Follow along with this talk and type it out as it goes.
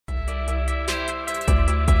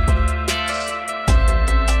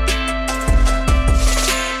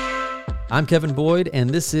I'm Kevin Boyd, and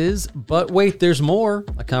this is But Wait, There's More,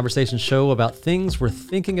 a conversation show about things we're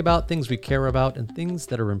thinking about, things we care about, and things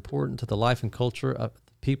that are important to the life and culture of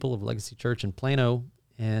the people of Legacy Church in Plano.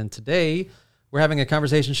 And today, we're having a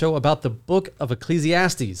conversation show about the book of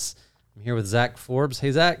Ecclesiastes. I'm here with Zach Forbes.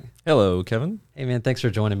 Hey, Zach. Hello, Kevin. Hey, man, thanks for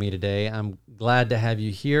joining me today. I'm glad to have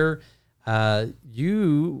you here.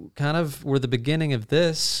 You kind of were the beginning of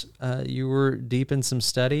this. You were deep in some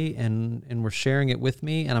study and were sharing it with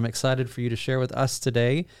me, and I'm excited for you to share with us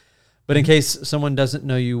today. But in case someone doesn't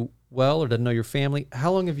know you well or doesn't know your family,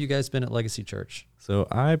 how long have you guys been at Legacy Church? So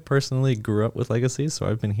I personally grew up with Legacy, so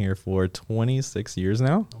I've been here for 26 years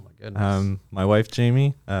now. Oh, my goodness. My wife,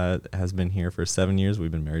 Jamie, has been here for 7 years.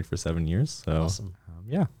 We've been married for 7 years. So, Awesome.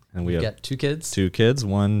 Yeah. And we You've have got two kids? two kids,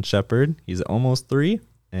 one shepherd. He's almost 3.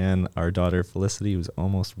 And our daughter, Felicity, who's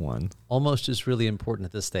almost 1. Almost is really important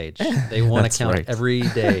at this stage. They want to count right. every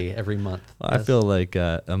day, every month. Well, I feel like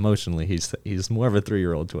emotionally he's more of a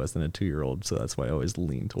 3-year-old to us than a 2-year-old, so that's why I always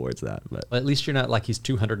lean towards that. But Well, at least you're not like he's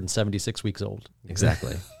 276 weeks old.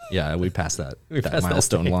 exactly. Yeah, we passed that, We passed that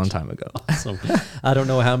milestone a stage. long time ago. Awesome. I don't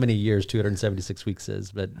know how many years 276 weeks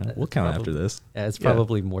is, but We'll count after this. Yeah, it's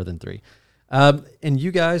probably more than 3. And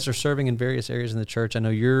you guys are serving in various areas in the church. I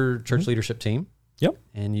know your church leadership team. Yep.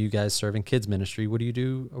 And you guys serve in kids ministry. What do you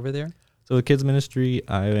do over there? So the kids ministry,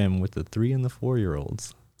 I am with the 3 and the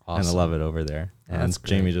 4-year-olds. Awesome. And I love it over there. And That's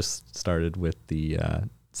great. Jamie just started with the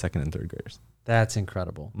 2nd and 3rd graders. That's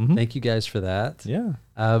incredible. Mhm. Thank you guys for that. Yeah.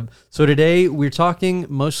 So today we're talking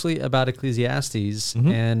mostly about Ecclesiastes,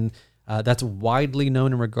 Mhm. and that's widely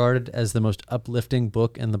known and regarded as the most uplifting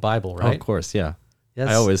book in the Bible, Oh, right? of course, yeah.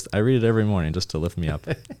 Yes. I read it every morning just to lift me up.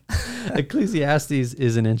 Ecclesiastes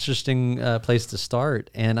is an interesting place to start,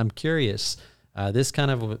 and I'm curious. This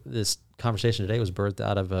conversation today was birthed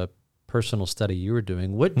out of a personal study you were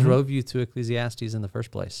doing. What drove you to Ecclesiastes in the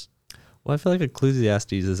first place? Well, I feel like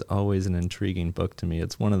Ecclesiastes is always an intriguing book to me.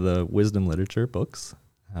 It's one of the wisdom literature books,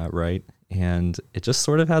 right? And it just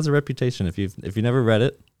sort of has a reputation. If you've never read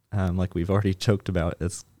it, like we've already joked about,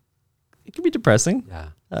 it can be depressing.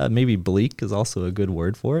 Yeah, Maybe bleak is also a good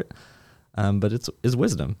word for it. But it's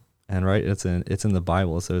wisdom, and right, it's in the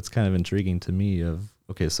Bible, so it's kind of intriguing to me.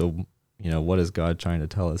 Okay, so what is God trying to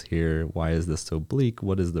tell us here? Why is this so bleak?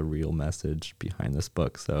 What is the real message behind this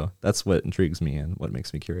book? So that's what intrigues me and what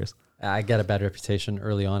makes me curious. I got a bad reputation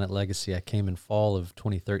early on at Legacy. I came in fall of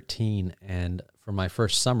 2013, and for my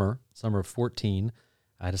first summer of 14,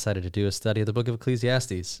 I decided to do a study of the book of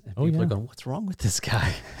Ecclesiastes. And people are going, what's wrong with this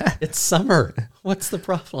guy? It's summer. What's the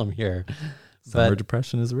problem here? Summer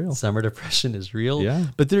depression is real. Summer depression is real. Yeah.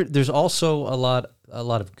 But there's also a lot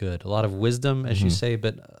of good, a lot of wisdom, as you say,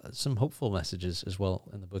 but some hopeful messages as well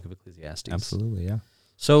in the book of Ecclesiastes. Absolutely, yeah.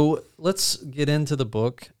 So let's get into the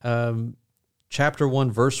book. Chapter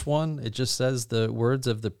 1, verse 1, it just says the words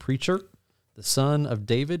of the preacher, the son of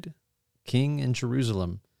David, king in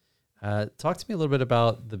Jerusalem. Talk to me a little bit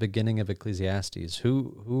about the beginning of Ecclesiastes.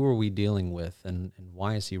 Who are we dealing with, and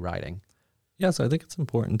why is he writing? Yeah, so I think it's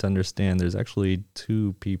important to understand there's actually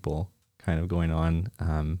 2 people kind of going on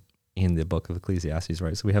in the book of Ecclesiastes,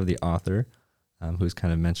 right? So we have the author, who's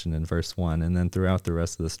kind of mentioned in verse 1, and then throughout the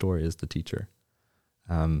rest of the story is the teacher.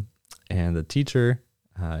 And the teacher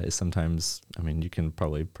is sometimes, you can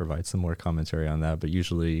probably provide some more commentary on that, but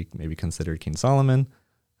usually maybe considered King Solomon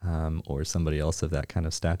or somebody else of that kind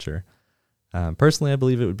of stature. Personally, I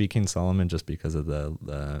believe it would be King Solomon just because of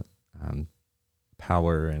the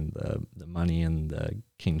power and the money and the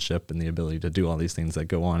kingship and the ability to do all these things that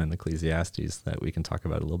go on in Ecclesiastes that we can talk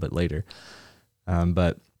about a little bit later.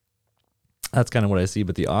 But that's kind of what I see.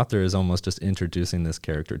 But the author is almost just introducing this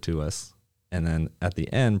character to us. And then at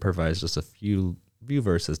the end provides just a few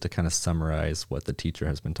verses to kind of summarize what the teacher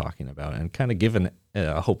has been talking about and kind of give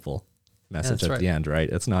a hopeful message at the end, right?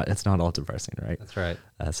 It's not all depressing, right? That's right.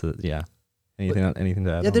 So yeah. Anything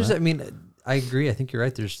to add? Yeah, on that? I agree. I think you're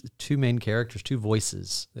right. There's 2 main characters, 2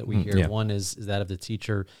 voices that we hear. Yeah. One is that of the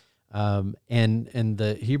teacher, and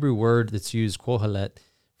the Hebrew word that's used, kohelet,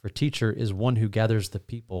 for teacher is one who gathers the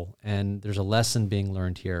people. And there's a lesson being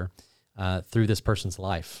learned here through this person's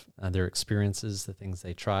life, their experiences, the things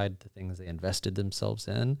they tried, the things they invested themselves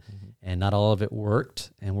in, and not all of it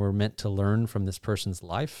worked. And we're meant to learn from this person's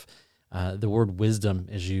life. The word wisdom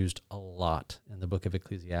is used a lot in the book of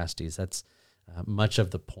Ecclesiastes. That's much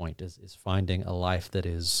of the point is finding a life that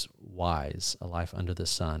is wise, a life under the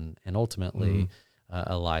sun, and ultimately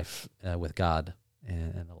a life with God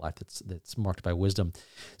and a life that's marked by wisdom.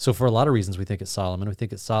 So for a lot of reasons, we think it's Solomon. We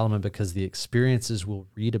think it's Solomon because the experiences we'll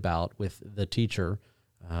read about with the teacher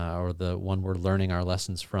or the one we're learning our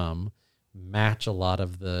lessons from match a lot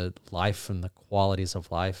of the life and the qualities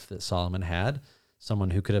of life that Solomon had,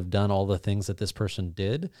 someone who could have done all the things that this person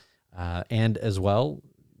did, and as well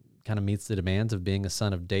kind of meets the demands of being a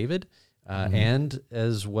son of David. And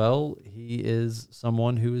as well, he is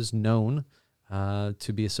someone who is known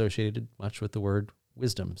to be associated much with the word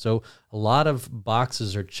wisdom. So a lot of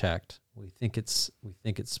boxes are checked. We think it's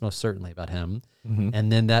most certainly about him. And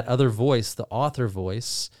then that other voice, the author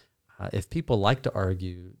voice, if people like to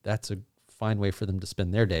argue, that's a fine way for them to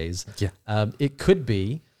spend their days. Yeah. It could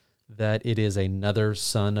be that it is another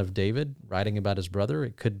son of David writing about his brother.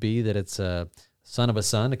 It could be that it's a son of a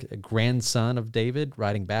son, a grandson of David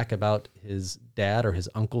writing back about his dad or his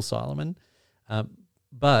uncle Solomon.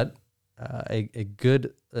 But a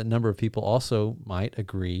good number of people also might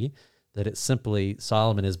agree that it's simply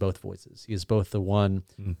Solomon is both voices. He is both the one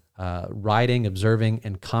writing, observing,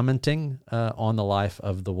 and commenting on the life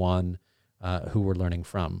of the one who we're learning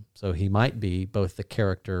from. So he might be both the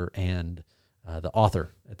character and the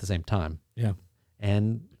author at the same time. Yeah.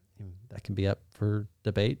 And that can be up for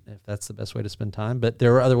debate if that's the best way to spend time. But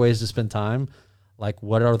there are other ways to spend time, like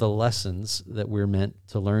what are the lessons that we're meant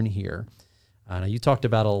to learn here? Now you talked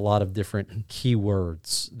about a lot of different key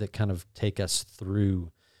words that kind of take us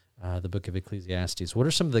through the book of Ecclesiastes. What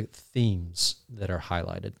are some of the themes that are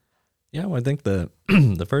highlighted? Yeah, well, I think the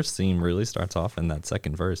the first theme really starts off in that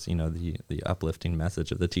second verse, the uplifting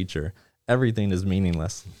message of the teacher. Everything is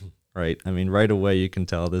meaningless, right? I mean, right away you can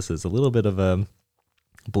tell this is a little bit of a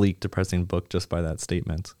bleak, depressing book just by that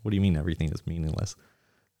statement. What do you mean everything is meaningless?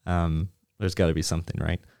 There's got to be something,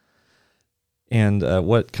 right? And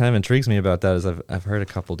what kind of intrigues me about that is I've heard a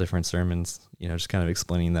couple different sermons, just kind of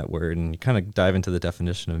explaining that word, and you kind of dive into the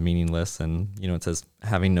definition of meaningless, and it says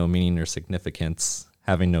having no meaning or significance,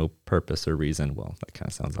 having no purpose or reason. Well, that kind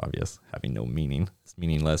of sounds obvious. Having no meaning is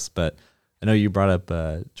meaningless, but I know you brought up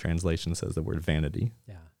a translation that says the word vanity.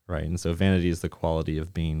 Yeah. Right. And so vanity is the quality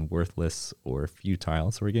of being worthless or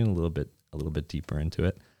futile. So we're getting a little bit deeper into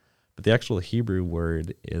it. But the actual Hebrew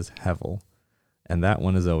word is hevel. And that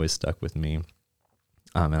one has always stuck with me.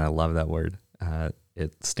 And I love that word.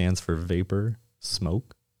 It stands for vapor,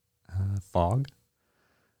 smoke, fog.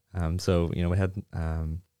 So,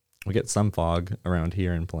 we get some fog around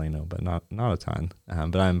here in Plano, but not a ton.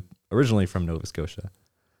 But I'm originally from Nova Scotia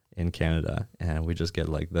in Canada, and we just get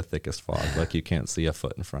like the thickest fog, like you can't see a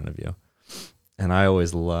foot in front of you. And I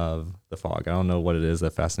always love the fog. I don't know what it is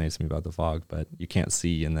that fascinates me about the fog, but you can't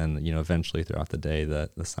see, and then eventually throughout the day the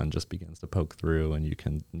sun just begins to poke through, and you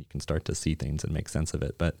can start to see things and make sense of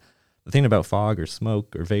it. But the thing about fog or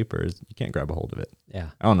smoke or vapor is you can't grab a hold of it. Yeah.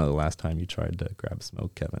 I don't know the last time you tried to grab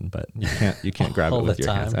smoke, Kevin, but you can't grab it with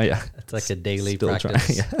your hands. Oh, yeah. It's like a daily Still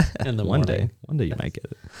practice in the morning. One day you might get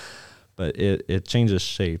it. But it changes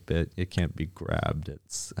shape. It can't be grabbed.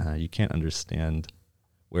 It's you can't understand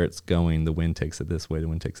where it's going. The wind takes it this way. The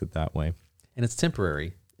wind takes it that way. And it's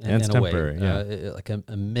temporary. And it's temporary, yeah. Like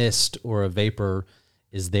a mist or a vapor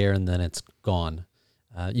is there and then it's gone.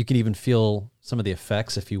 You can even feel some of the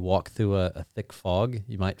effects if you walk through a thick fog.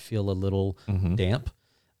 You might feel a little damp,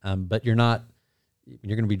 but you're going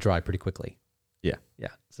to be dry pretty quickly. Yeah. Yeah.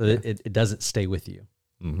 So it doesn't stay with you.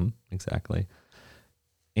 Exactly.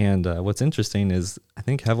 And what's interesting is I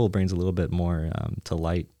think Hevel brings a little bit more to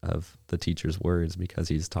light of the teacher's words, because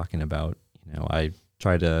he's talking about, I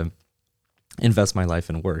try to invest my life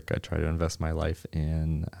in work. I try to invest my life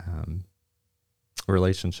in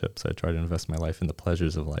relationships. I try to invest my life in the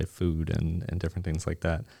pleasures of life, food and different things like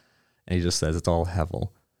that. And he just says it's all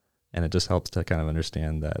Hevel. And it just helps to kind of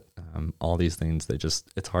understand that all these things,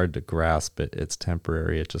 it's hard to grasp. It's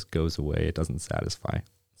temporary. It just goes away. It doesn't satisfy.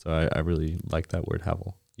 So I really like that word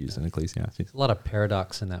Hevel used in Ecclesiastes. There's a lot of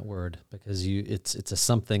paradox in that word, because it's a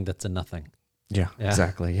something that's a nothing. Yeah,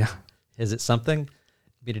 exactly. Yeah. Is it something?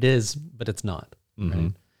 I mean, it is, but it's not.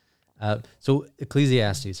 Right? So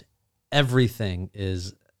Ecclesiastes, everything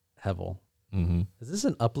is Hevel. Is this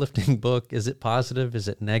an uplifting book? Is it positive? Is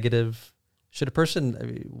it negative? Should a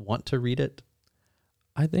person want to read it?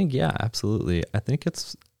 I think, yeah, absolutely. I think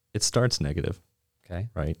it starts negative. Okay.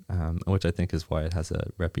 Right. Which I think is why it has a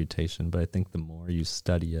reputation. But I think the more you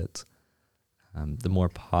study it, the more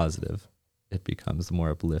positive it becomes, the more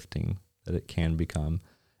uplifting that it can become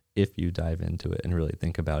if you dive into it and really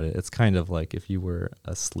think about it. It's kind of like if you were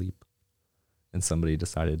asleep and somebody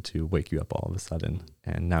decided to wake you up all of a sudden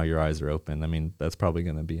and now your eyes are open. I mean, that's probably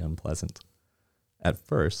going to be unpleasant at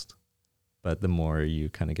first. But the more you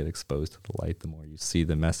kind of get exposed to the light, the more you see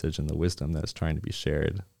the message and the wisdom that's trying to be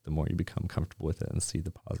shared, the more you become comfortable with it and see the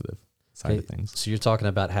positive side of things. So you're talking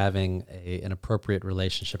about having an appropriate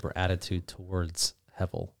relationship or attitude towards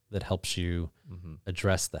Hevel that helps you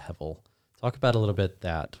address the Hevel Talk about a little bit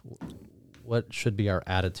that. What should be our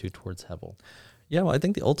attitude towards Hevel? Yeah, well, I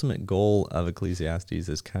think the ultimate goal of Ecclesiastes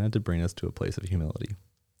is kind of to bring us to a place of humility.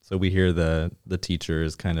 So we hear the teacher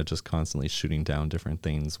is kind of just constantly shooting down different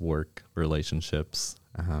things, work, relationships,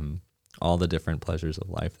 all the different pleasures of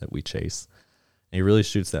life that we chase. And he really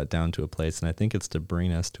shoots that down to a place, and I think it's to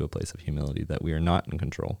bring us to a place of humility, that we are not in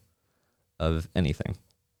control of anything.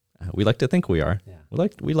 We like to think we are. Yeah.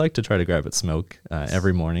 We like to try to grab at smoke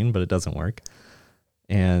every morning, but it doesn't work.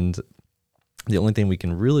 And the only thing we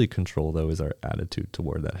can really control, though, is our attitude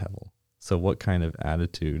toward that Hevel. So what kind of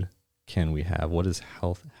attitude can we have? What is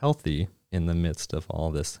healthy in the midst of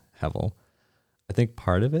all this Hevel? I think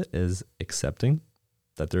part of it is accepting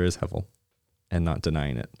that there is Hevel and not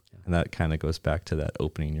denying it. Yeah. And that kind of goes back to that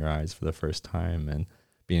opening your eyes for the first time and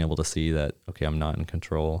being able to see that, okay, I'm not in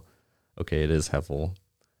control. Okay, it is Hevel.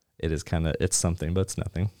 It is it's something, but it's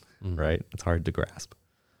nothing, right? It's hard to grasp.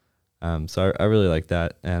 So I really like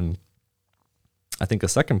that. And I think a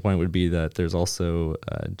second point would be that there's also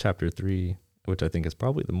chapter 3, which I think is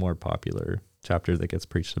probably the more popular chapter that gets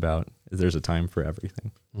preached about, is there's a time for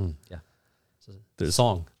everything. Yeah. So there's a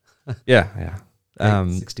song. Yeah.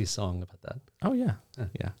 60s song about that. Oh, yeah.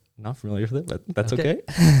 Not familiar with it, but that's okay.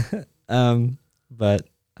 But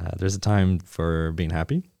there's a time for being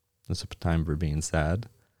happy. There's a time for being sad.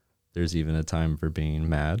 There's even a time for being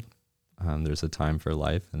mad. There's a time for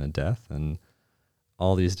life and a death, and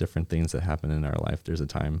all these different things that happen in our life. There's a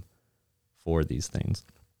time for these things.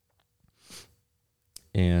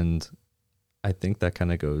 And I think that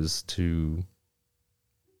kind of goes to,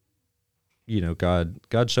 God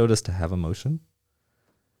showed us to have emotion.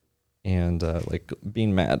 And like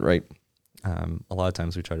being mad, right? A lot of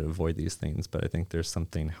times we try to avoid these things, but I think there's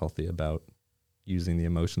something healthy about using the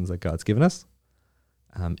emotions that God's given us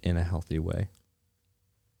in a healthy way,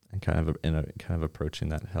 and kind of approaching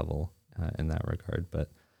that Hevel in that regard.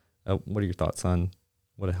 But what are your thoughts on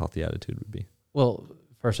what a healthy attitude would be? Well,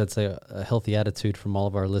 first I'd say a healthy attitude from all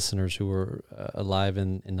of our listeners who were alive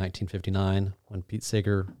in 1959 when Pete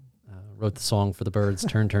Seeger wrote the song for the Byrds,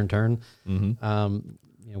 Turn, Turn, Turn. Mm-hmm.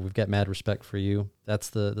 We've got mad respect for you. That's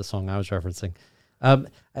the song I was referencing. I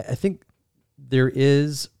think there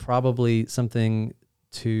is probably something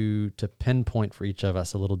to pinpoint for each of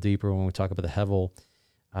us a little deeper when we talk about the Hevel,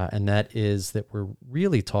 and that is that we're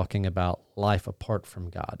really talking about life apart from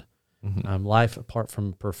God, life apart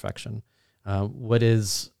from perfection. What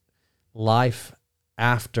is life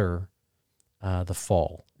after the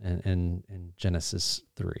fall in Genesis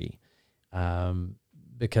 3?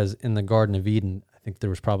 Because in the Garden of Eden, I think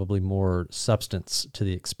there was probably more substance to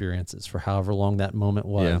the experiences for however long that moment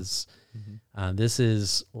was. Yeah. This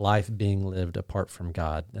is life being lived apart from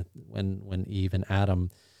God. When Eve and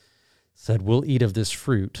Adam said, "We'll eat of this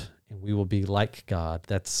fruit and we will be like God,"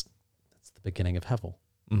 that's the beginning of Hevel.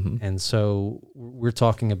 And so we're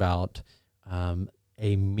talking about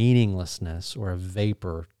a meaninglessness or a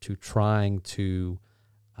vapor to trying to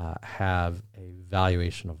have a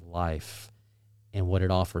valuation of life and what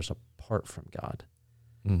it offers apart from God.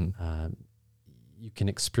 You can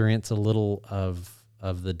experience a little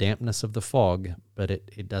of the dampness of the fog, but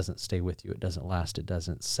it doesn't stay with you. It doesn't last. It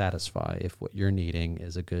doesn't satisfy if what you're needing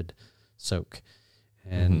is a good soak.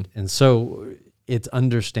 And so it's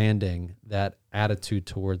understanding that attitude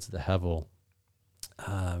towards the Hevel.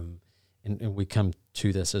 And we come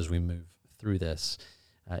to this as we move through this,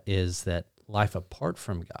 is that life apart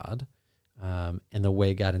from God, and the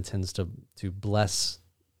way God intends to bless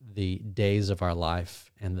the days of our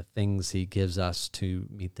life and the things he gives us to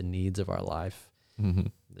meet the needs of our life.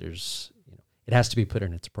 There's, it has to be put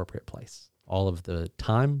in its appropriate place. All of the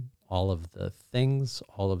time, all of the things,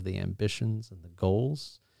 all of the ambitions and the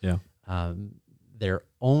goals. Yeah. They're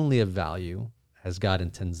only of value as God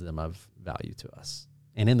intends them of value to us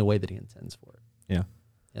and in the way that he intends for it. Yeah.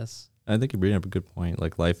 Yes. I think you bring up a good point.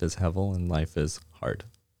 Like life is Hevel and life is hard.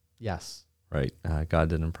 Yes. Right. God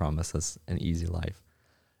didn't promise us an easy life.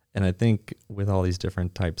 And I think with all these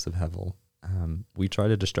different types of Hevel, we try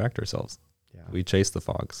to distract ourselves. Yeah. We chase the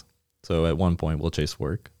fogs. So at one point we'll chase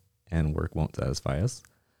work, and work won't satisfy us.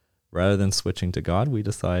 Rather than switching to God, we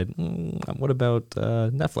decide, what about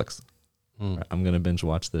Netflix? I'm going to binge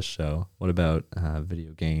watch this show. What about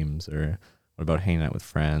video games? Or what about hanging out with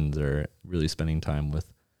friends, or really spending time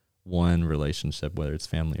with one relationship, whether it's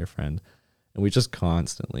family or friend? And we just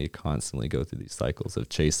constantly go through these cycles of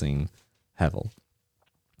chasing Hevel,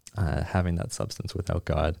 having that substance without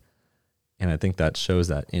God. And I think that shows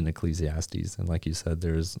that in Ecclesiastes. And like you said,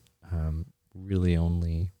 there's really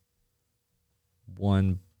only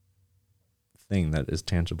one thing that is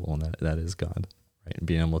tangible, and that is God, right? And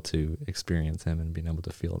being able to experience him and being able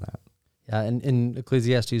to feel that. Yeah, and in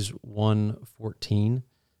Ecclesiastes 1:14,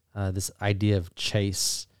 this idea of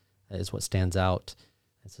chase is what stands out.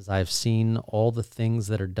 It says, "I have seen all the things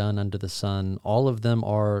that are done under the sun. All of them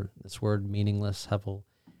are," this word meaningless, hevel.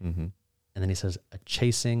 Mm-hmm. And then he says, "a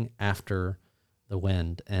chasing after the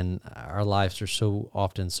wind." And our lives are so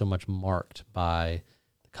often so much marked by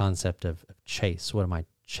the concept of chase. What am I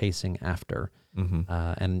chasing after? Mm-hmm.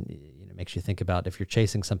 And it makes you think about, if you're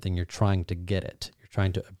chasing something, you're trying to get it. You're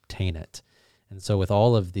trying to obtain it. And so with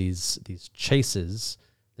all of these chases,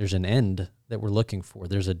 there's an end that we're looking for.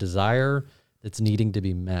 There's a desire that's needing to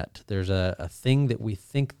be met. There's a thing that we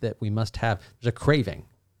think that we must have. There's a craving.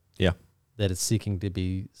 Yeah. That is seeking to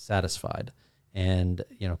be satisfied. And,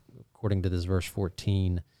 according to this verse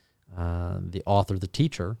 14, the author, the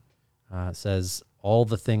teacher, says, all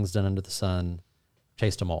the things done under the sun,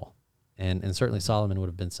 chased them all. And certainly Solomon would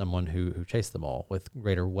have been someone who chased them all with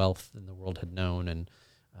greater wealth than the world had known.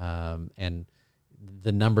 And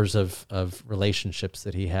the numbers of relationships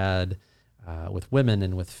that he had with women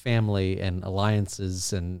and with family and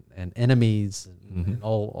alliances and enemies and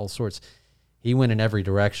all sorts. He went in every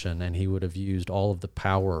direction, and he would have used all of the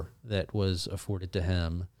power that was afforded to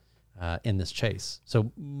him in this chase.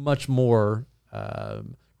 So much more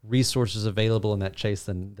resources available in that chase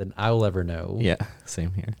than I will ever know. Yeah,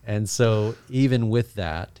 same here. And so even with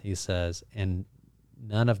that, he says, and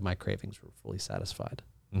none of my cravings were fully satisfied.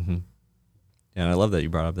 Mm-hmm. Yeah, and I love that you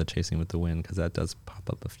brought up the chasing with the wind, because that does pop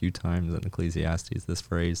up a few times in Ecclesiastes, this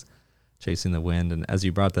phrase, chasing the wind. And as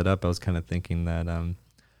you brought that up, I was kind of thinking that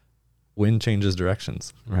wind changes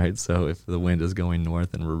directions, right? So if the wind is going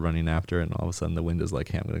north and we're running after it, and all of a sudden the wind is like,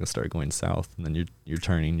 hey, I'm going to start going south, and then you're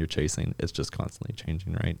turning, you're chasing, it's just constantly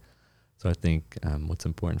changing, right? So I think what's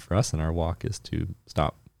important for us in our walk is to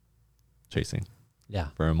stop chasing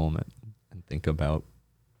for a moment and think about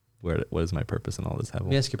what is my purpose in all this heaven.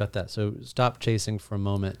 Let me ask you about that. So stop chasing for a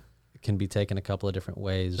moment. It can be taken a couple of different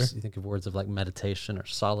ways. Sure. You think of words of like meditation or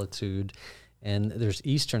solitude. And there's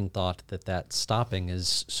Eastern thought that stopping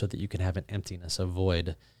is so that you can have an emptiness, a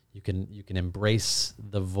void. You can embrace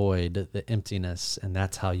the void, the emptiness, and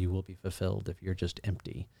that's how you will be fulfilled if you're just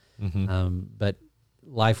empty. Mm-hmm. But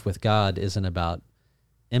life with God isn't about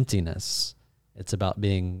emptiness. It's about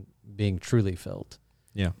being truly filled.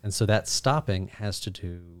 Yeah. And so that stopping has to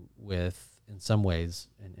do with, in some ways,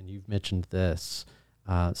 and you've mentioned this,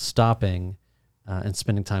 stopping and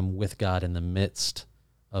spending time with God in the midst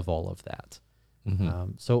of all of that.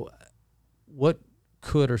 Mm-hmm. So what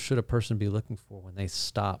could or should a person be looking for when they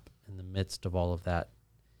stop in the midst of all of that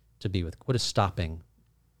to be with? What is stopping?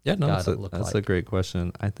 Yeah, no, God that's a great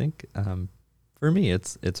question. I think for me,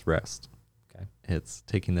 it's rest. Okay. It's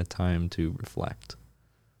taking the time to reflect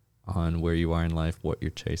on where you are in life, what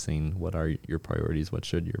you're chasing, what are your priorities, what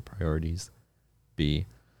should your priorities be.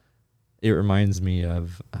 It reminds me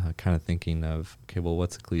of kind of thinking of, okay, well,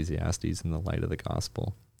 what's Ecclesiastes in the light of the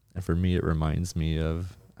gospel? And for me, it reminds me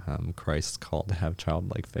of Christ's call to have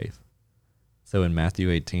childlike faith. So in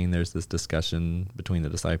Matthew 18, there's this discussion between the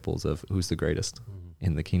disciples of who's the greatest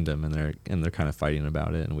in the kingdom, and they're kind of fighting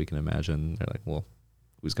about it. And we can imagine they're like, well,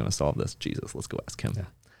 who's going to solve this? Jesus, let's go ask him. Yeah.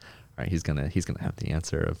 All right, he's gonna have the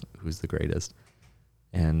answer of who's the greatest.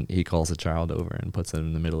 And he calls a child over and puts it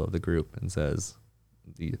in the middle of the group and says,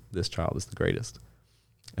 this child is the greatest.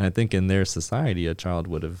 And I think in their society, a child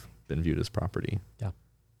would have been viewed as property. Yeah.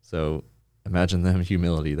 So imagine the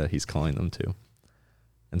humility that he's calling them to.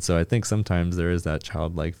 And so I think sometimes there is that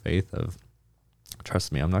childlike faith of,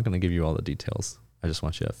 trust me, I'm not going to give you all the details. I just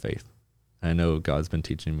want you to have faith. And I know God's been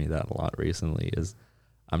teaching me that a lot recently is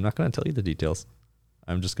I'm not going to tell you the details.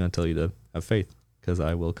 I'm just going to tell you to have faith, because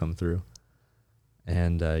I will come through.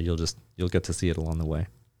 And you'll get to see it along the way.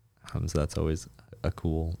 So that's always a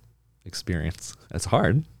cool experience. It's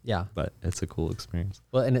hard. Yeah. But it's a cool experience.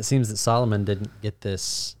 Well, and it seems that Solomon didn't get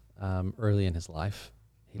this early in his life.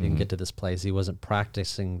 He didn't get to this place. He wasn't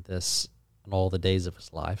practicing this in all the days of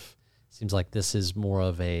his life. It seems like this is more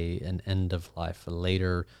of an end of life, a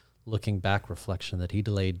later looking back reflection that he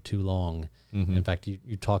delayed too long. Mm-hmm. In fact,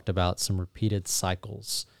 you talked about some repeated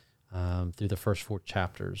cycles through the first 4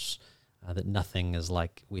 chapters, that nothing is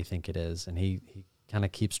like we think it is. And he kind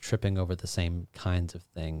of keeps tripping over the same kinds of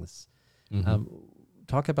things. Mm-hmm.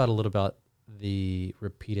 Talk about a little about the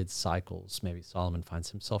repeated cycles maybe Solomon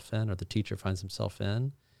finds himself in, or the teacher finds himself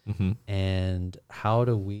in, and how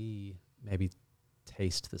do we maybe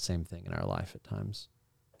taste the same thing in our life at times,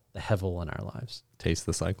 the hevel in our lives. Taste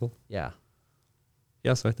the cycle? Yeah.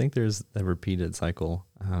 Yeah, so I think there's the repeated cycle.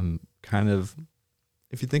 Kind of,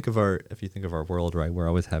 if you think of our world, right, we're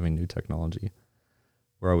always having new technology.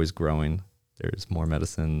 We're always growing. There's more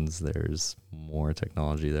medicines, there's more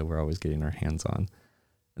technology that we're always getting our hands on.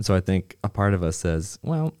 And so I think a part of us says,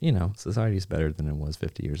 well, society's better than it was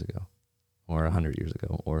 50 years ago or 100 years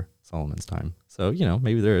ago or Solomon's time. So,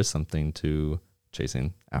 maybe there is something to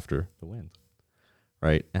chasing after the wind,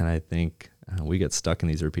 right? And I think we get stuck in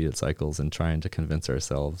these repeated cycles and trying to convince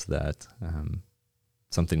ourselves that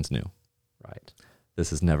something's new. Right. This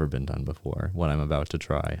has never been done before. What I'm about to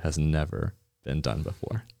try has never been done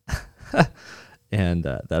before. And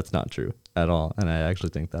that's not true at all. And I actually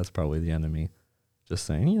think that's probably the enemy just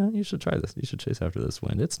saying, you should try this. You should chase after this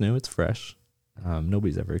wind. It's new. It's fresh.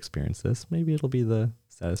 Nobody's ever experienced this. Maybe it'll be the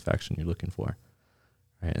satisfaction you're looking for.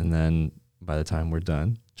 Right. And then by the time we're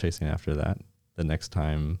done chasing after that, the next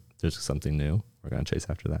time there's something new, we're going to chase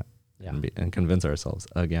after that and convince ourselves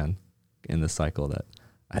again in the cycle that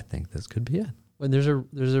I think this could be it. When there's a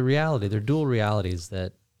reality, there are dual realities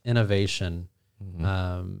that innovation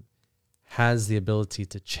has the ability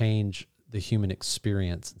to change the human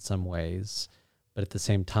experience in some ways, but at the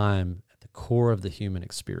same time, at the core of the human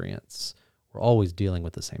experience, we're always dealing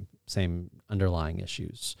with the same underlying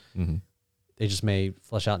issues. Mm-hmm. They just may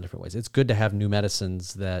flesh out in different ways. It's good to have new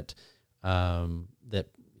medicines that I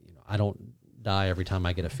don't die every time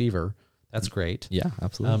I get a fever. That's great. Yeah,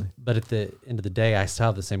 absolutely. But at the end of the day, I still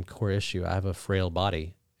have the same core issue. I have a frail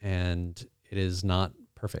body, and it is not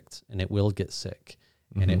perfect, and it will get sick,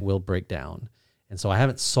 and it will break down. And so I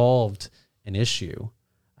haven't solved an issue.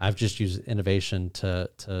 I've just used innovation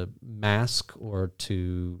to mask or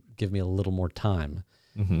to give me a little more time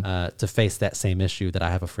to face that same issue that I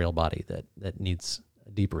have a frail body that needs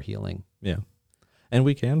a deeper healing. Yeah. And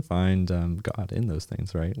we can find God in those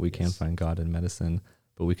things, right? We can find God in medicine,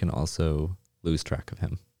 but we can also lose track of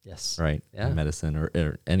him. Yes. Right? Yeah. In medicine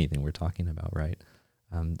or anything we're talking about, right?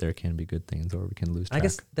 There can be good things, or we can lose track. I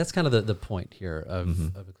guess that's kind of the point here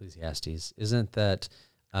of Ecclesiastes, isn't that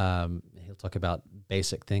he'll talk about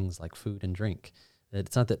basic things like food and drink.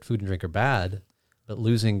 It's not that food and drink are bad, but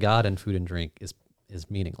losing God in food and drink is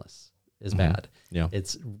meaningless, is bad. Yeah.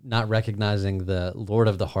 It's not recognizing the Lord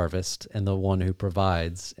of the harvest and the one who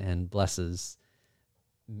provides and blesses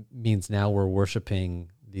means now we're worshiping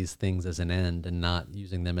these things as an end and not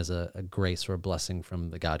using them as a grace or a blessing from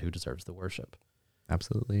the God who deserves the worship.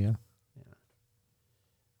 Absolutely, yeah.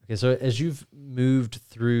 Okay, so as you've moved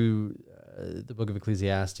through the book of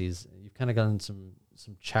Ecclesiastes, you've kind of gotten some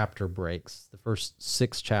chapter breaks. The first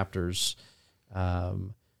 6 chapters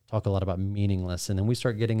talk a lot about meaningless, and then we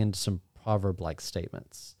start getting into some proverb-like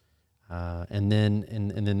statements. And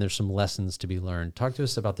then there's some lessons to be learned. Talk to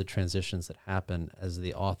us about the transitions that happen as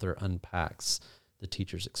the author unpacks the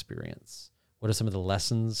teacher's experience. What are some of the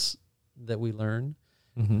lessons that we learn?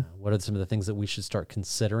 What are some of the things that we should start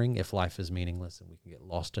considering if life is meaningless and we can get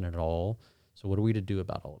lost in it all? So what are we to do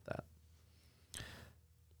about all of that?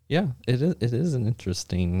 Yeah, it is an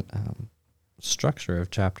interesting structure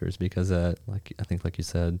of chapters because like you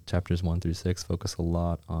said, chapters 1 through 6 focus a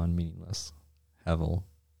lot on meaningless, hevel,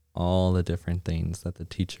 all the different things that the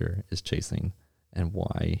teacher is chasing and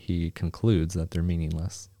why he concludes that they're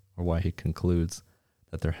meaningless or why he concludes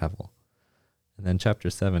that they're hevel. And then chapter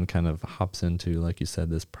 7 kind of hops into, like you said,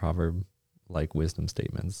 this proverb-like wisdom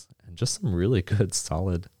statements and just some really good,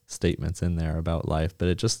 solid statements in there about life. But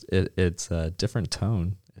it's a different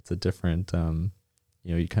tone. It's a different,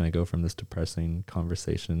 you kind of go from this depressing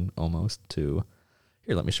conversation almost to,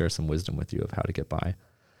 here, let me share some wisdom with you of how to get by.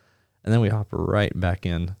 And then we hop right back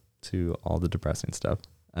in to all the depressing stuff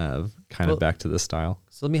of kind of back to the style.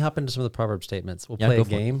 So let me hop into some of the proverb statements. We'll play a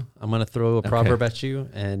game. I'm going to throw a proverb at you,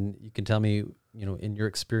 and you can tell me, in your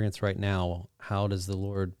experience right now, how does the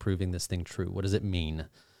Lord proving this thing true? What does it mean?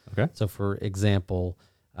 Okay. So for example,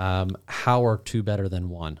 how are 2 better than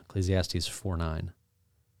 1? Ecclesiastes 4:9.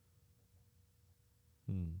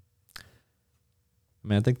 I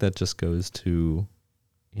mean, I think that just goes to,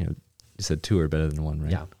 you said 2 are better than 1,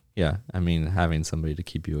 right? Yeah. Yeah. I mean, having somebody to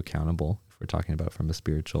keep you accountable, if we're talking about from a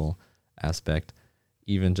spiritual aspect,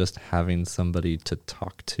 even just having somebody to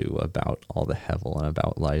talk to about all the hevel and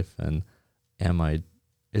about life and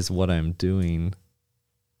is what I'm doing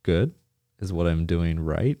good? Is what I'm doing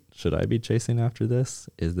right? Should I be chasing after this?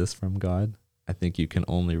 Is this from God? I think you can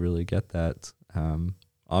only really get that,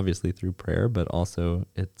 obviously through prayer, but also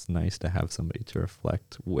it's nice to have somebody to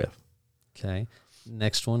reflect with. Okay.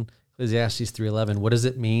 Next one, Ecclesiastes 3:11. What does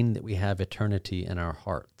it mean that we have eternity in our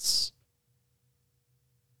hearts?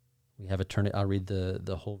 We have eternity. I'll read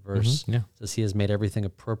the whole verse. Yeah. It says, He has made everything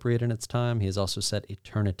appropriate in its time. He has also set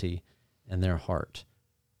eternity in their heart.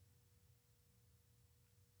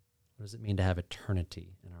 What does it mean to have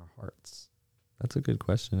eternity in our hearts? That's a good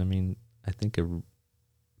question. I mean, I think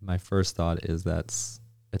my first thought is that's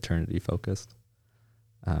eternity focused.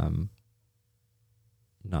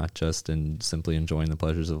 Not just in simply enjoying the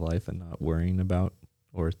pleasures of life and not worrying about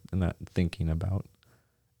or not thinking about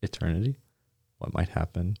eternity, what might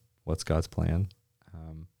happen, what's God's plan.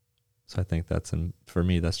 So I think for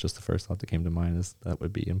me, that's just the first thought that came to mind, is that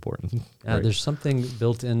would be important. Right. There's something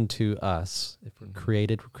built into us. If we're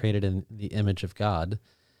created in the image of God.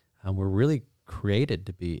 We're really created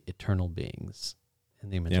to be eternal beings in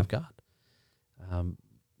the image of God.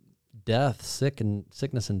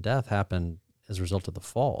 Sickness and death happened as a result of the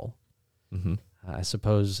fall. Mm-hmm. I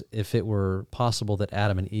suppose if it were possible that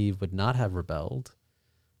Adam and Eve would not have rebelled,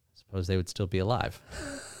 I suppose they would still be alive.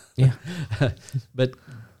 Yeah.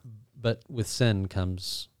 But with sin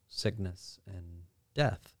comes sickness and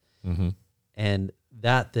death. Mm-hmm. And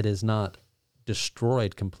that is not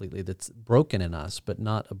destroyed completely, that's broken in us, but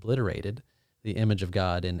not obliterated, the image of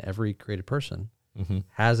God in every created person,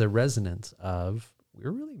 has a resonance of, we're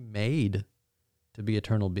really made to be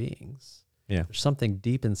eternal beings. Yeah. There's something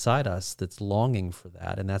deep inside us that's longing for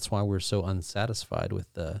that, and that's why we're so unsatisfied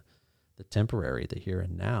with the temporary, the here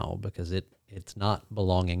and now, because it's not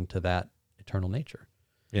belonging to that eternal nature.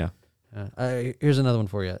 Yeah. Here's another one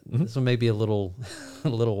for you. Mm-hmm. This one may be a little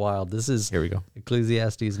wild. This is Here we go.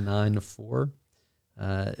 Ecclesiastes 9:4.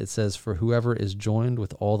 It says, "For whoever is joined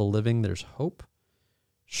with all the living, there's hope.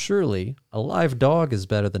 Surely a live dog is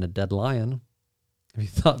better than a dead lion." Have you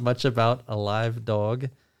thought much about a live dog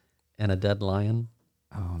and a dead lion?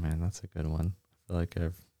 Oh man, that's a good one. I feel like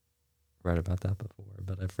I've read about that before,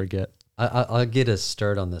 but I forget. I'll get us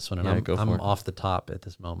started on this one, and I'm off the top at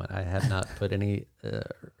this moment. I have not put any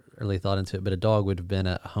early thought into it, but a dog would have been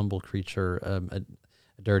a humble creature, a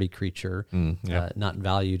dirty creature, not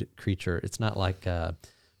valued creature. It's not like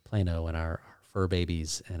Plano and our fur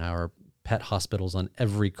babies and our pet hospitals on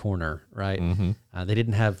every corner, right? Mm-hmm. They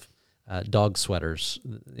didn't have dog sweaters.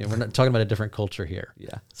 We're not talking about a different culture here.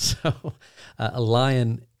 Yeah. So a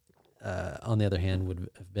lion, on the other hand, would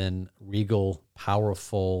have been regal,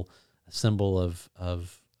 powerful, a symbol of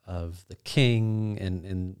the king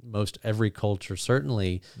in most every culture,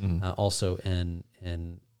 certainly also in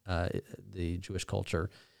the Jewish culture.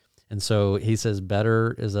 And so he says,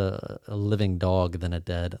 better is a living dog than a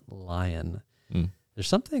dead lion. There's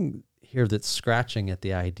something here that's scratching at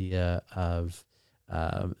the idea of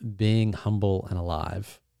being humble and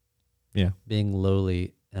alive. Yeah. Being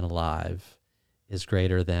lowly and alive is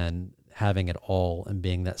greater than having it all and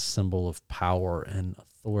being that symbol of power and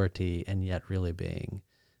authority, and yet really being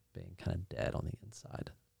kind of dead on the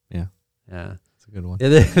inside. Yeah. Yeah. It's a good one.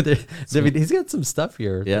 I mean, he's got some stuff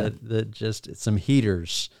here that just some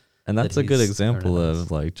heaters. And that's a good example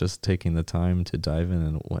of like just taking the time to dive in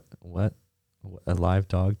and what a live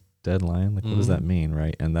dog, dead lion, like what does that mean,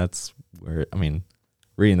 right? And that's where, I mean,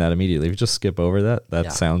 reading that immediately, if you just skip over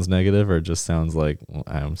that sounds negative, or it just sounds like, well,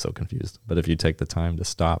 I'm so confused. But if you take the time to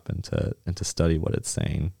stop and to study what it's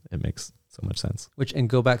saying, it makes so much sense. And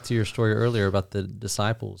go back to your story earlier about the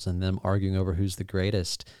disciples and them arguing over who's the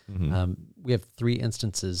greatest. Mm-hmm. We have 3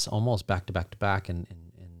 instances almost back to back to back in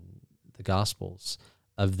the Gospels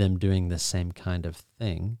of them doing the same kind of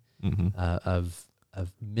thing, of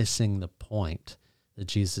missing the point that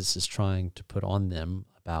Jesus is trying to put on them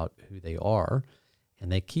about who they are.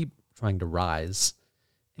 And they keep trying to rise.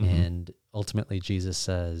 And ultimately Jesus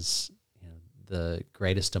says, the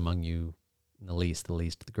greatest among you, and the least,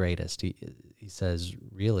 the greatest. He says,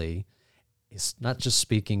 really, he's not just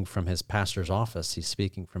speaking from his pastor's office, he's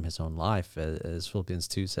speaking from his own life. As Philippians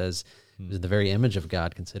 2 says, he was the very image of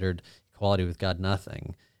God, considered equality with God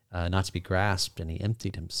nothing, not to be grasped, and he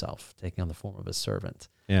emptied himself, taking on the form of a servant.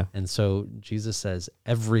 Yeah. And so Jesus says,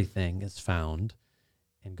 everything is found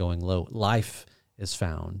in going low. Life is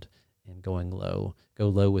found in going low. Go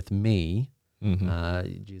low with me.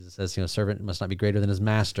 Jesus says, servant must not be greater than his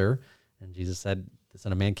master. And Jesus said, the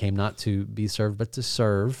Son of Man came not to be served, but to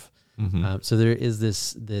serve. So there is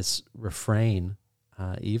this refrain,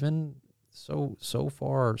 even so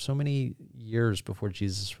far, so many years before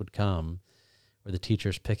Jesus would come, where the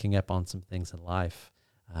teacher's picking up on some things in life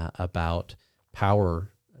about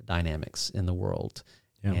power dynamics in the world.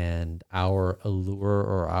 Yeah. And our allure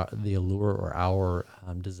or our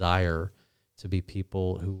desire to be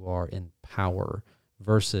people who are in power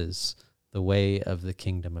versus the way of the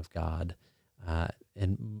kingdom of God.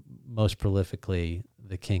 And most prolifically,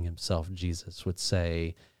 the King himself, Jesus, would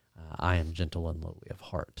say, I am gentle and lowly of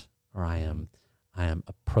heart, or I am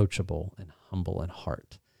approachable and humble in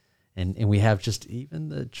heart. And we have just even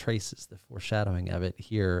the traces, the foreshadowing of it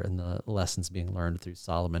here in the lessons being learned through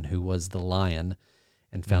Solomon, who was the lion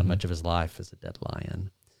and found much of his life as a dead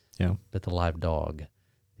lion. Yeah. But the live dog,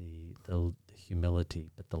 the humility,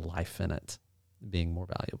 but the life in it being more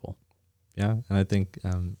valuable. Yeah, and I think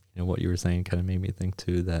what you were saying kind of made me think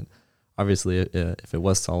too that obviously if it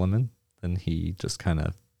was Solomon, then he just kind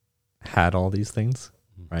of had all these things,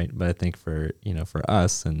 right? But I think for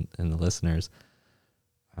us and the listeners,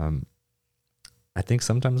 I think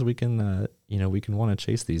sometimes we can we can want to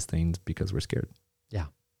chase these things because we're scared. Yeah,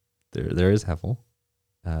 there is hevel.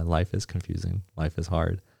 Life is confusing. Life is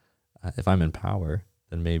hard. If I'm in power,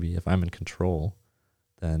 then maybe if I'm in control,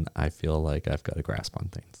 then I feel like I've got a grasp on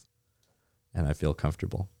things and I feel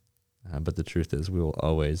comfortable. But the truth is we will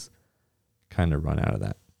always kind of run out of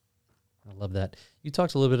that. I love that. You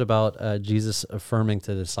talked a little bit about Jesus affirming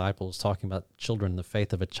to the disciples, talking about children, the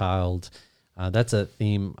faith of a child. That's a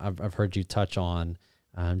theme I've heard you touch on.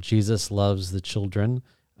 Jesus loves the children.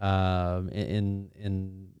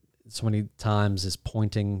 In so many times is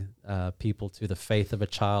pointing people to the faith of a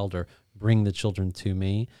child or bring the children to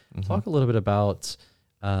me. Mm-hmm. Talk a little bit about,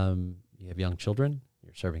 you have young children,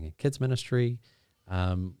 you're serving in kids ministry.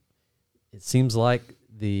 It seems like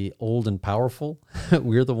the old and powerful,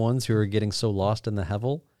 we're the ones who are getting so lost in the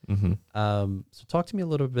hevel. Mm-hmm. So talk to me a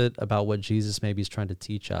little bit about what Jesus maybe is trying to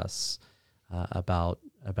teach us about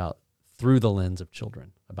through the lens of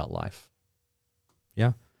children, about life.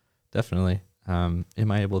 Yeah, definitely. Am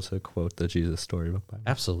I able to quote the Jesus Storybook Bible?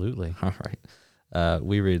 Absolutely. All right.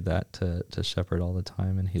 We read that to Shepherd all the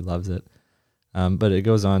time, and he loves it. But it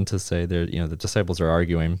goes on to say there, the disciples are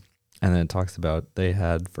arguing, and then it talks about they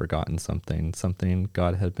had forgotten something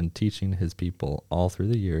God had been teaching his people all through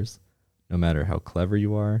the years. No matter how clever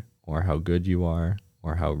you are, or how good you are,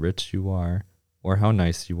 or how rich you are, or how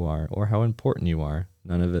nice you are, or how important you are,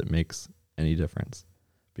 none of it makes any difference,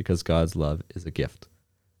 because God's love is a gift.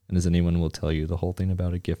 And as anyone will tell you, the whole thing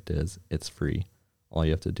about a gift is it's free. All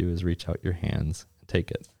you have to do is reach out your hands and take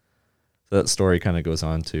it. So that story kind of goes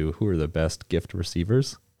on to who are the best gift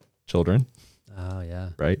receivers? Children. Oh, yeah.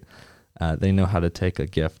 Right? They know how to take a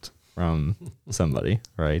gift from somebody,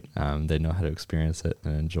 right? They know how to experience it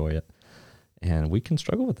and enjoy it. And we can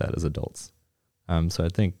struggle with that as adults. So I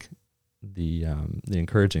think the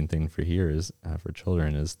encouraging thing for here is for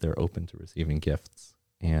children is they're open to receiving gifts,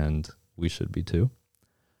 and we should be too.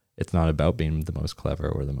 It's not about being the most clever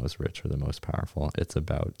or the most rich or the most powerful. It's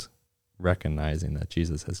about recognizing that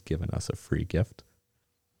Jesus has given us a free gift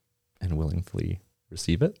and willingly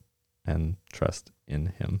receive it and trust in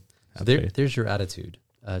him. So there's your attitude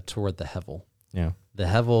toward the hevel. Yeah. The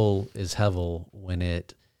hevel is hevel when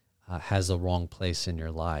it has a wrong place in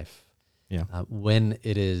your life. Yeah. When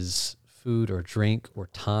it is food or drink or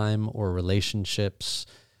time or relationships,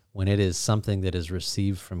 when it is something that is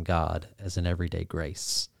received from God as an everyday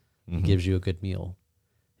grace. Mm-hmm. It gives you a good meal.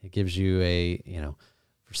 It gives you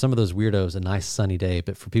for some of those weirdos, a nice sunny day,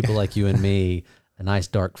 but for people like you and me, a nice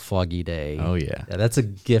dark foggy day. Oh yeah. That's a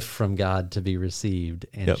gift from God to be received,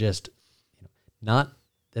 and just not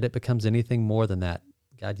that it becomes anything more than that.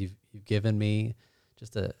 God, you've given me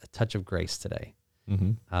just a touch of grace today.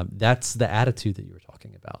 Mm-hmm. That's the attitude that you were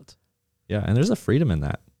talking about. Yeah, and there's a freedom in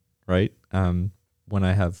that, right? When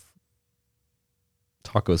I have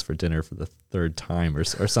tacos for dinner for the third time or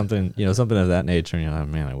something, something of that nature, oh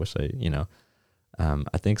man, I wish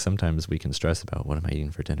I think sometimes we can stress about what am I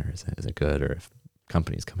eating for dinner? Is it good? Or if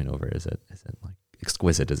company's coming over, is it like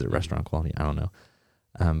exquisite? Is it restaurant quality? I don't know.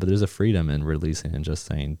 But there's a freedom in releasing and just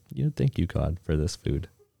saying, thank you, God, for this food.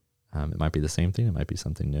 It might be the same thing. It might be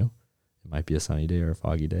something new. It might be a sunny day or a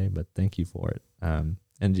foggy day, but thank you for it. And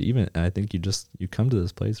I think you come to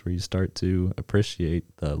this place where you start to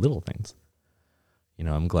appreciate the little things.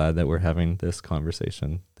 I'm glad that we're having this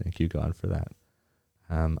conversation. Thank you, God, for that.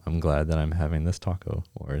 I'm glad that I'm having this taco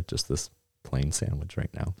or just this plain sandwich right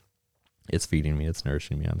now. It's feeding me. It's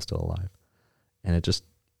nourishing me. I'm still alive. And it just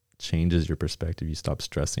changes your perspective. You stop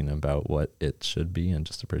stressing about what it should be and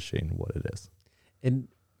just appreciating what it is. And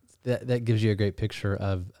that gives you a great picture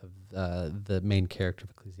of the main character of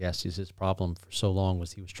Ecclesiastes. His problem for so long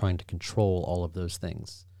was he was trying to control all of those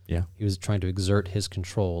things. Yeah. He was trying to exert his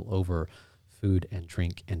control over food and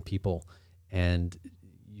drink and people. And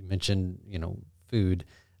you mentioned, food.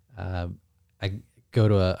 I go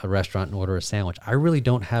to a restaurant and order a sandwich. I really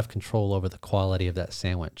don't have control over the quality of that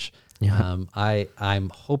sandwich. Yeah. I'm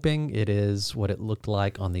hoping it is what it looked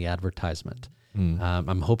like on the advertisement.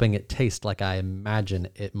 I'm hoping it tastes like I imagine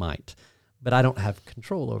it might, but I don't have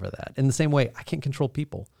control over that. In the same way, I can't control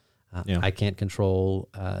people. I can't control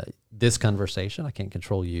this conversation. I can't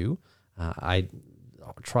control you. I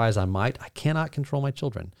try as I might. I cannot control my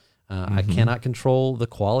children. I cannot control the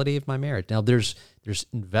quality of my marriage. Now, there's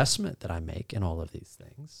investment that I make in all of these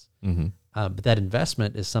things, but that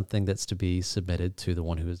investment is something that's to be submitted to the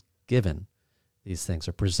one who has given these things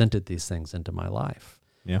or presented these things into my life.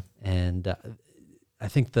 Yeah. And I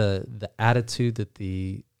think the attitude that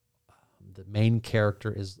the main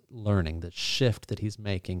character is learning, the shift that he's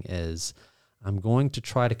making is, I'm going to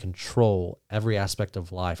try to control every aspect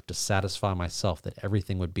of life to satisfy myself that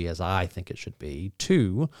everything would be as I think it should be.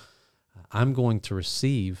 2, I'm going to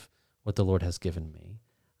receive what the Lord has given me.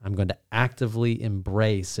 I'm going to actively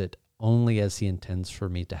embrace it only as he intends for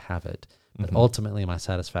me to have it. But ultimately my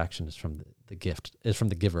satisfaction is from the gift, is from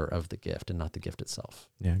the giver of the gift and not the gift itself.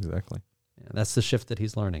 Yeah, exactly. And that's the shift that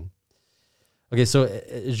he's learning. Okay, so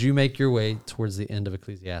as you make your way towards the end of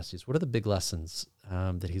Ecclesiastes, what are the big lessons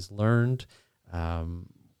that he's learned?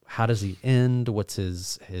 How does he end? What's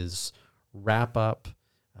his wrap up?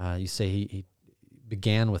 You say he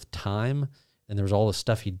began with time, and there was all the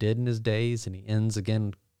stuff he did in his days, and he ends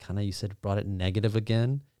again, kind of, you said, brought it negative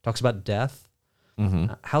again. Talks about death.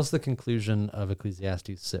 How's the conclusion of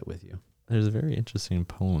Ecclesiastes sit with you? There's a very interesting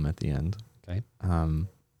poem at the end. Okay.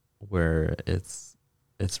 Where it's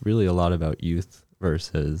really a lot about youth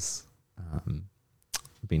versus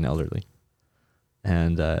being elderly.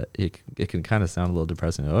 And it can kind of sound a little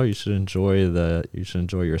depressing. Oh, you should enjoy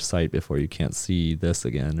your sight before you can't see this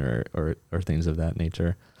again, or things of that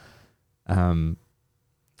nature. And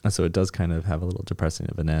so it does kind of have a little depressing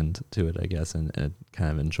of an end to it, I guess, and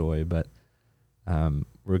kind of enjoy. But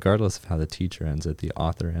regardless of how the teacher ends it, the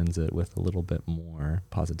author ends it with a little bit more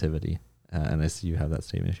positivity. And I see you have that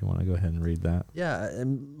statement if you want to go ahead and read that. Yeah,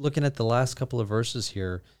 I'm looking at the last couple of verses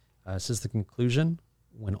here. It says the conclusion,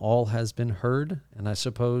 when all has been heard. And I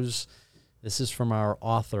suppose this is from our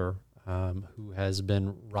author who has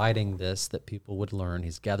been writing this that people would learn.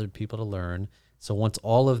 He's gathered people to learn. So once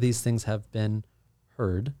all of these things have been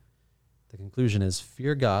heard, the conclusion is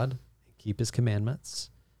fear God and keep his commandments,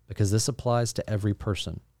 because this applies to every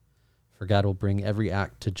person. For God will bring every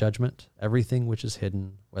act to judgment, everything which is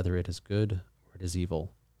hidden, whether it is good or it is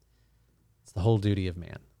evil. It's the whole duty of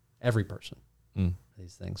man, every person,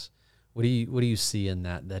 these things. What do you see in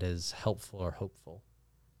that is helpful or hopeful?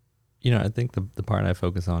 I think the part I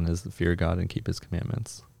focus on is the fear God and keep his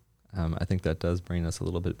commandments. I think that does bring us a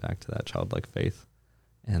little bit back to that childlike faith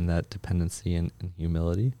and that dependency and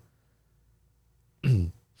humility.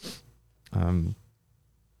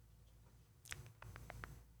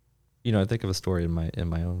 I think of a story in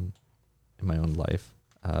my own life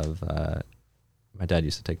of my dad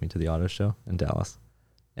used to take me to the auto show in Dallas,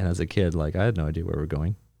 and as a kid, I had no idea where we're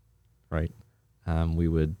going, right? We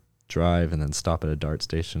would drive and then stop at a DART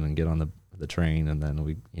station and get on the train, and then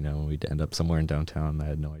we'd end up somewhere in downtown. I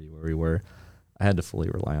had no idea where we were. I had to fully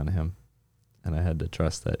rely on him, and I had to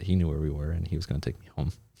trust that he knew where we were and he was going to take me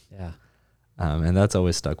home. Yeah. And that's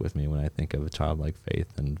always stuck with me when I think of a childlike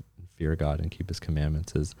faith and fear God and keep his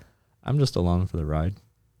commandments. Is I'm just along for the ride.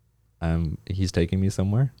 He's taking me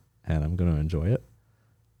somewhere, and I'm going to enjoy it.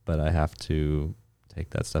 But I have to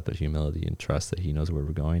take that step of humility and trust that he knows where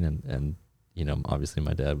we're going. And obviously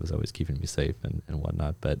my dad was always keeping me safe and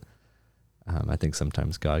whatnot. But I think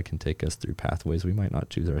sometimes God can take us through pathways we might not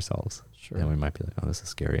choose ourselves. Sure. And we might be like, oh, this is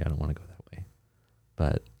scary. I don't want to go that way.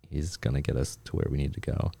 But he's going to get us to where we need to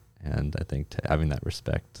go. And I think having that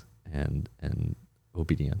respect and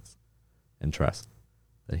obedience and trust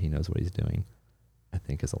that he knows what he's doing, I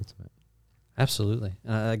think is ultimate. Absolutely.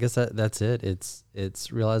 I guess that's it.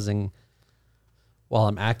 It's realizing while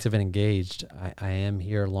I'm active and engaged, I am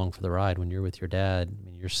here along for the ride. When you're with your dad, I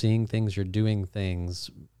mean, you're seeing things, you're doing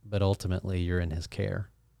things, but ultimately you're in his care.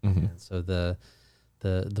 Mm-hmm. And so the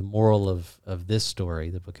moral of this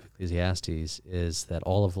story, the book of Ecclesiastes, is that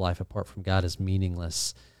all of life apart from God is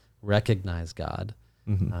meaningless. Recognize God.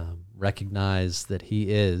 Mm-hmm. Recognize that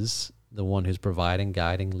he is the one who's providing,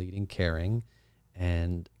 guiding, leading, caring,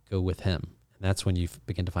 and go with him. And that's when you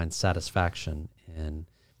begin to find satisfaction in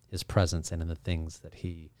his presence and in the things that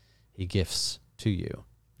he gifts to you.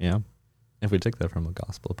 Yeah. If we take that from a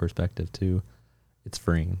gospel perspective too, it's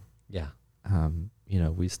freeing. Yeah.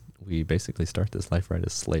 We basically start this life right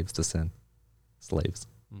as slaves to sin, slaves.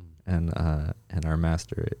 And our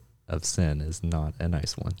master of sin is not a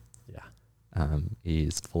nice one. Yeah.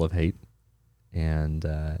 He's full of hate and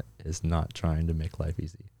is not trying to make life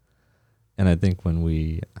easy. And I think when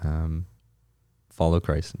we follow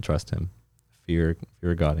Christ and trust him, fear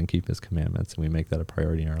God and keep his commandments, and we make that a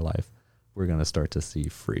priority in our life, we're going to start to see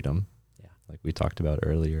freedom. Yeah. Like we talked about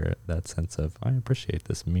earlier, that sense of, I appreciate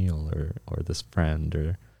this meal or this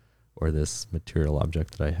friend or this material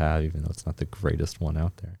object that I have, even though it's not the greatest one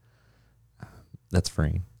out there. That's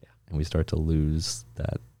freeing. Yeah. and we start to lose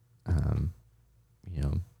that,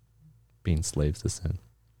 being slaves to sin.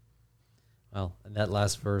 Well, and that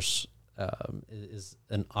last verse is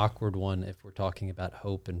an awkward one if we're talking about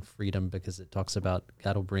hope and freedom, because it talks about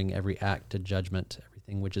God will bring every act to judgment,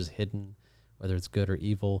 everything which is hidden, whether it's good or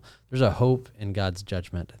evil. There's a hope in God's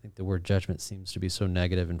judgment. I think the word judgment seems to be so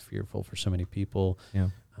negative and fearful for so many people. Yeah.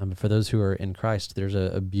 For those who are in Christ, there's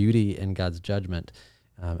a beauty in God's judgment.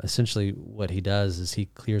 Essentially, what he does is he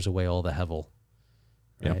clears away all the hevel,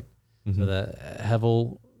 right? Yeah. So the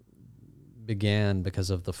hevel began because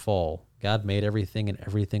of the fall. God made everything, and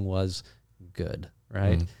everything was good,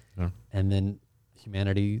 right? Yeah. And then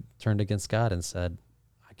humanity turned against God and said,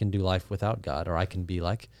 I can do life without God, or I can be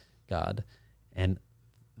like God. And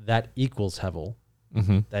that equals hevel.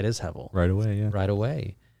 That is hevel. Right away, yeah. Right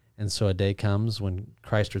away. And so a day comes when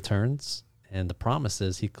Christ returns, and the promise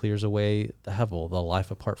is he clears away the hevel, the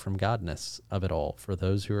life apart from Godness of it all. For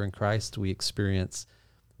those who are in Christ, we experience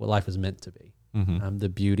what life is meant to be. The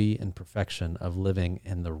beauty and perfection of living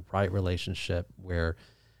in the right relationship where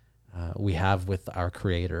we have with our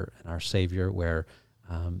Creator and our Savior, where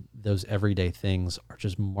those everyday things are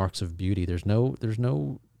just marks of beauty. There's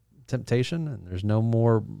no temptation, and there's no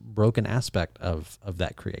more broken aspect of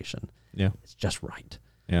that creation. Yeah. It's just right.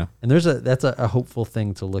 Yeah. And that's a hopeful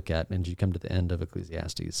thing to look at as you come to the end of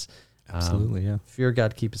Ecclesiastes. Absolutely, yeah. Fear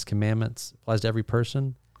God, keep his commandments, applies to every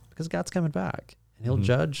person, because God's coming back. And he'll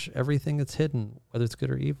judge everything that's hidden, whether it's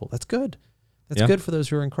good or evil. That's good. That's good for those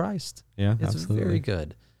who are in Christ. Yeah, it's absolutely. very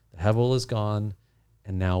good. The hevel is gone,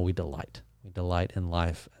 and now we delight. We delight in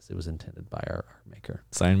life as it was intended by our Maker.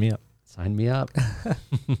 Sign me up. Sign me up.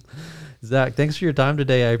 Zach, thanks for your time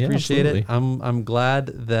today. I appreciate it. I'm glad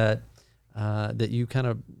that that you kind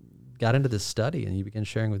of got into this study and you began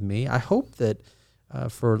sharing with me. I hope that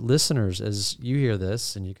for listeners, as you hear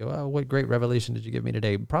this and you go, oh, what great revelation did you give me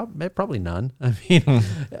today? Probably none. I mean,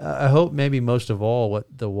 I hope maybe most of all what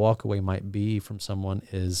the walkaway might be from someone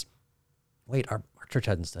is, wait, our church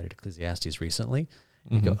hadn't studied Ecclesiastes recently.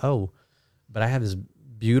 And you go, oh, but I have this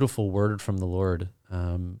beautiful word from the Lord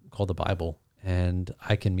called the Bible, and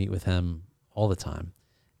I can meet with him all the time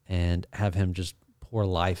and have him just pour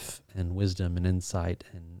life and wisdom and insight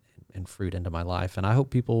and fruit into my life. And I hope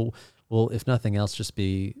people will, if nothing else, just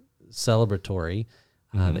be celebratory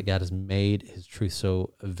that God has made his truth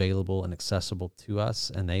so available and accessible to us,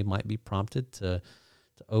 and they might be prompted to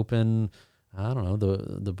open, I don't know,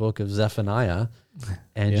 the book of Zephaniah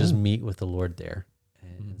and just meet with the Lord there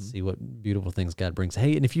and see what beautiful things God brings.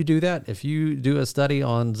 Hey, and if you do that, if you do a study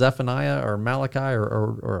on Zephaniah or Malachi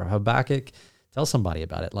or Habakkuk, tell somebody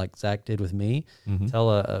about it, like Zach did with me. Tell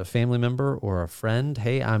a family member or a friend,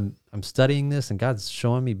 hey, I'm studying this and God's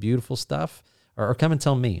showing me beautiful stuff. Or come and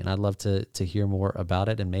tell me, and I'd love to hear more about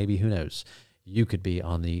it. And maybe, who knows, you could be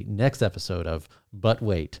on the next episode of But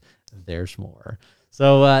Wait, There's More.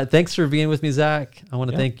 So thanks for being with me, Zach. I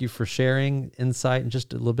want to thank you for sharing insight and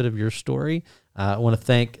just a little bit of your story. I want to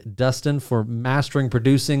thank Dustin for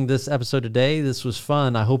producing this episode today. This was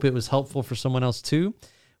fun. I hope it was helpful for someone else too.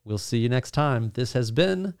 We'll see you next time. This has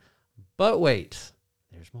been But Wait,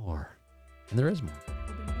 There's More. And there is more.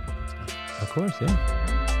 Of course, yeah.